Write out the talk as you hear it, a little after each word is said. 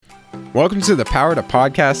Welcome to the Power to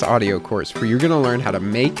Podcast audio course, where you're going to learn how to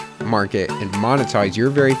make, market, and monetize your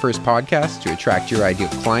very first podcast to attract your ideal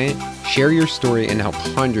client, share your story, and help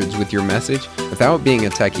hundreds with your message without being a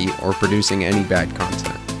techie or producing any bad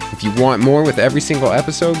content. If you want more with every single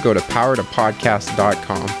episode, go to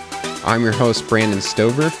powertopodcast.com. I'm your host, Brandon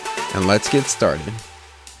Stover, and let's get started.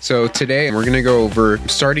 So today we're going to go over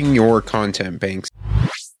starting your content banks.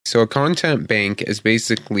 So a content bank is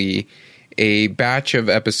basically a batch of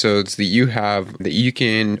episodes that you have that you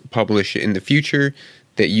can publish in the future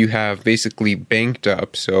that you have basically banked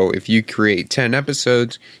up. So if you create 10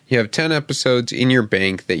 episodes, you have 10 episodes in your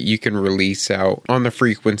bank that you can release out on the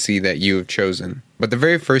frequency that you have chosen. But the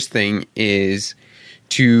very first thing is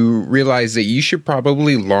to realize that you should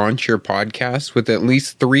probably launch your podcast with at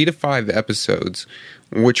least 3 to 5 episodes,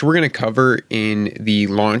 which we're going to cover in the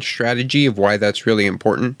launch strategy of why that's really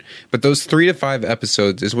important. But those 3 to 5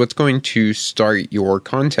 episodes is what's going to start your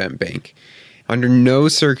content bank. Under no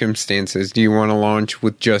circumstances do you want to launch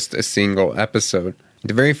with just a single episode.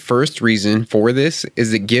 The very first reason for this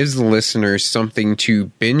is it gives the listeners something to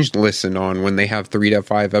binge listen on when they have 3 to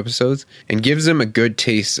 5 episodes, and gives them a good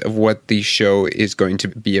taste of what the show is going to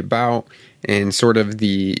be about and sort of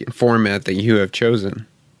the format that you have chosen.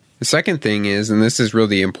 The second thing is, and this is really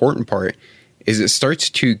the important part, is it starts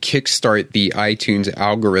to kickstart the iTunes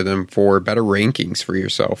algorithm for better rankings for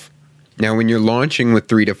yourself. Now, when you're launching with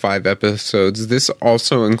 3 to 5 episodes, this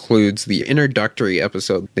also includes the introductory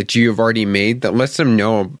episode that you have already made that lets them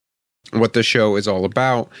know what the show is all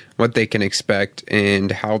about, what they can expect,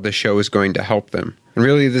 and how the show is going to help them. And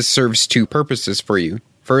really, this serves 2 purposes for you.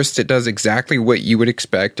 First, it does exactly what you would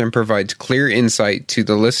expect and provides clear insight to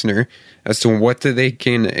the listener as to what they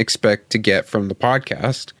can expect to get from the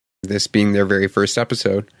podcast, this being their very first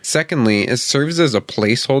episode. Secondly, it serves as a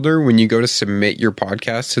placeholder when you go to submit your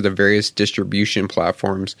podcast to the various distribution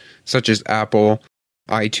platforms, such as Apple,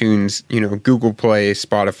 iTunes, Google Play,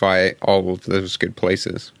 Spotify, all of those good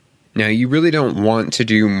places. Now, you really don't want to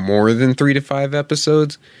do more than 3 to 5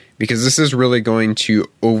 episodes, because this is really going to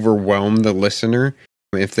overwhelm the listener.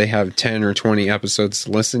 If they have 10 or 20 episodes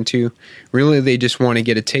to listen to, really they just want to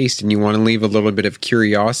get a taste, and you want to leave a little bit of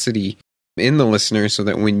curiosity in the listener so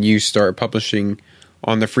that when you start publishing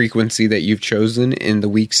on the frequency that you've chosen in the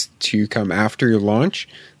weeks to come after your launch,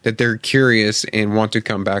 that they're curious and want to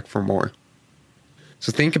come back for more.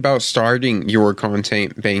 So think about starting your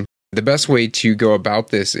content bank. The best way to go about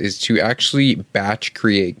this is to actually batch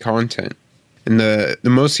create content. And the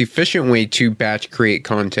most efficient way to batch create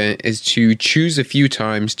content is to choose a few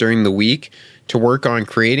times during the week to work on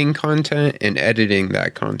creating content and editing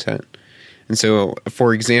that content. And so,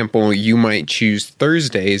 for example, you might choose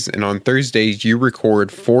Thursdays, and on Thursdays you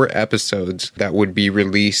record 4 episodes that would be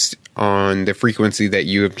released on the frequency that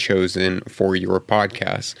you have chosen for your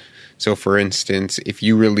podcast. So for instance, if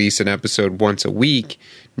you release an episode once a week,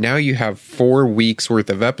 now you have 4 weeks worth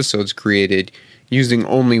of episodes created using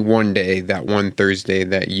only one day, that one Thursday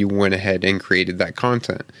that you went ahead and created that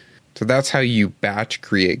content. So that's how you batch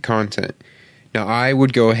create content. Now, I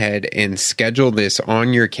would go ahead and schedule this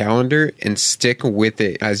on your calendar and stick with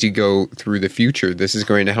it as you go through the future. This is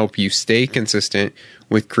going to help you stay consistent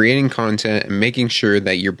with creating content and making sure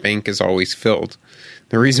that your bank is always filled.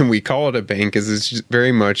 The reason we call it a bank is it's just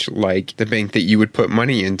very much like the bank that you would put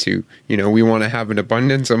money into. We want to have an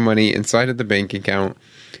abundance of money inside of the bank account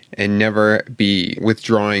and never be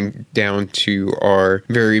withdrawing down to our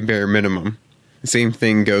very bare minimum. The same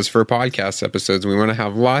thing goes for podcast episodes. We want to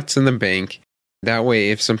have lots in the bank. That way,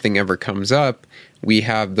 if something ever comes up, we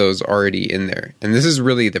have those already in there. And this is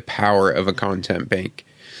really the power of a content bank.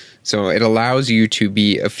 So it allows you to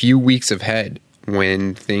be a few weeks ahead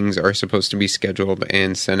when things are supposed to be scheduled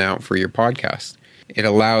and sent out for your podcast. It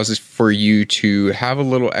allows for you to have a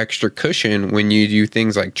little extra cushion when you do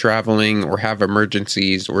things like traveling or have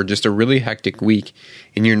emergencies or just a really hectic week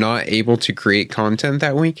and you're not able to create content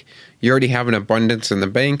that week. You already have an abundance in the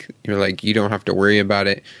bank. You don't have to worry about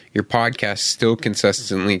it. Your podcast still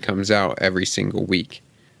consistently comes out every single week.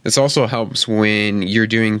 This also helps when you're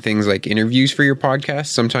doing things like interviews for your podcast.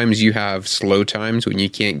 Sometimes you have slow times when you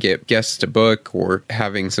can't get guests to book or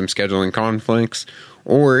having some scheduling conflicts.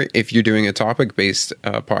 Or if you're doing a topic-based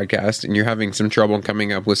podcast and you're having some trouble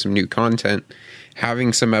coming up with some new content,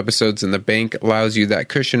 having some episodes in the bank allows you that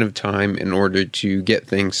cushion of time in order to get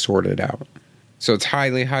things sorted out. So it's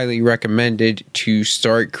highly, highly recommended to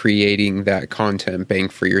start creating that content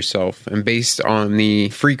bank for yourself. And based on the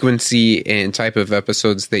frequency and type of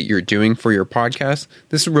episodes that you're doing for your podcast,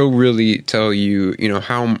 this will really tell you,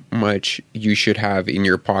 how much you should have in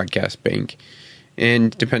your podcast bank.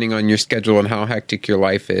 And depending on your schedule and how hectic your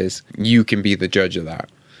life is, you can be the judge of that.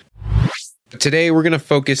 Today, we're going to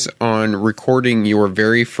focus on recording your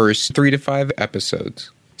very first 3 to 5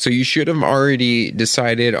 episodes. So you should have already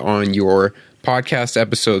decided on your podcast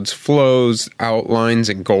episodes, flows, outlines,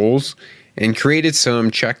 and goals, and created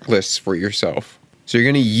some checklists for yourself. So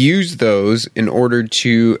you're going to use those in order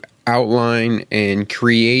to outline and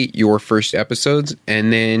create your first episodes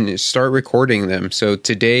and then start recording them. So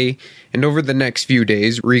today and over the next few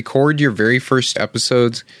days, record your very first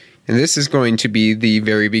episodes, and this is going to be the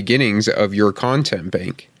very beginnings of your content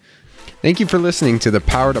bank. Thank you for listening to the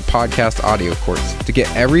Power to Podcast audio course. To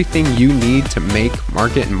get everything you need to make,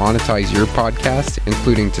 market, and monetize your podcast,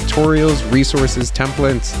 including tutorials, resources,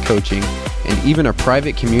 templates, coaching, and even a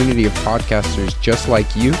private community of podcasters just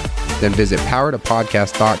like you, then visit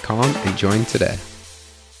powertopodcast.com and join today.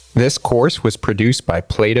 This course was produced by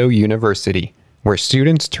Plato University, where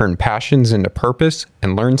students turn passions into purpose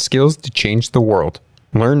and learn skills to change the world.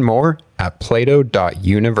 Learn more at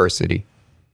plato.university.